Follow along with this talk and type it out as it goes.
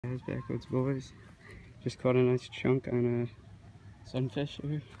Guys, Backwoods Boys. Just caught a nice chunk on a sunfish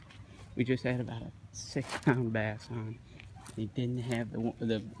here. We just had about a 6-pound bass on. He didn't have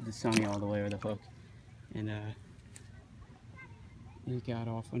the sunny all the way or the hook, and he got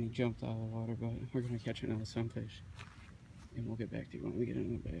off when he jumped out of the water. But we're gonna catch another sunfish, and we'll get back to you when we get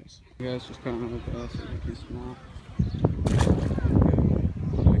another bass. You guys, just caught another bass. It's too small.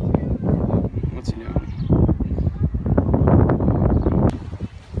 What's he doing?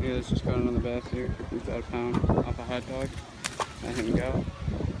 Yeah, let's just got another bass here. We've got a pound off a hot dog. Let him go.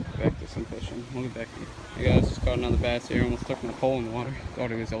 Back to some fishing. We'll get back to you. Hey guys, just caught another bass here. Almost stuck my pole in the water.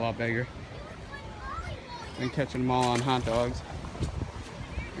 Thought it was a lot bigger. Been catching them all on hot dogs.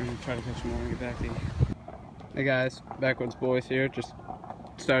 We're gonna try to catch more and get back to you. Hey guys, Backwoods Boys here. Just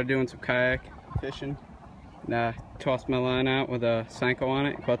started doing some kayak fishing. And tossed my line out with a Senko on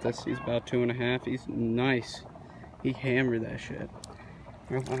it. Caught this. He's about 2.5. He's nice. He hammered that shit.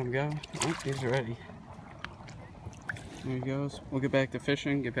 We're gonna let him go. Oh, he's ready. There he goes. We'll get back to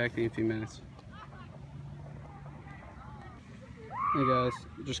fishing, get back to you in a few minutes. Hey guys,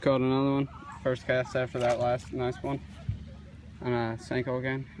 just caught another one. First cast after that last nice one. On a Senko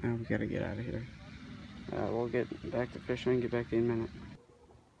again. And we gotta get out of here. We'll get back to fishing, get back to you in a minute.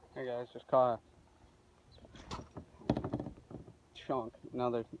 Hey guys, just caught a chunk.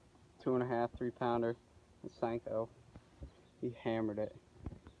 Another 2.5, 3-pounder. A Senko. He hammered it.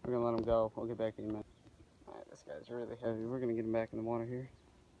 We're gonna let him go. We'll get back to you in a minute. Alright, this guy's really heavy. We're gonna get him back in the water here.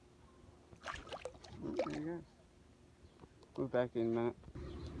 There you go. We'll be back to you in a minute.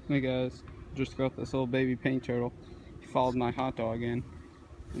 Hey guys, just got this little baby paint turtle. He followed my hot dog in,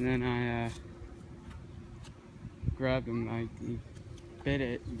 and then I grabbed him. He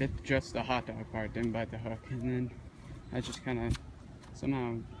bit just the hot dog part, didn't bite the hook, and then I just kind of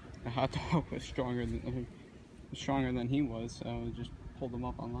somehow the hot dog was stronger than he was, so I just pulled him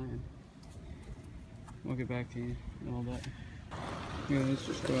up on land. We'll get back to you in a little bit. Yeah, let's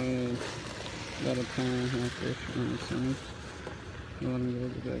just go ahead. About a pound and a half fish on the side. Let him go,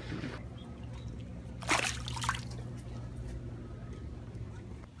 get back to you.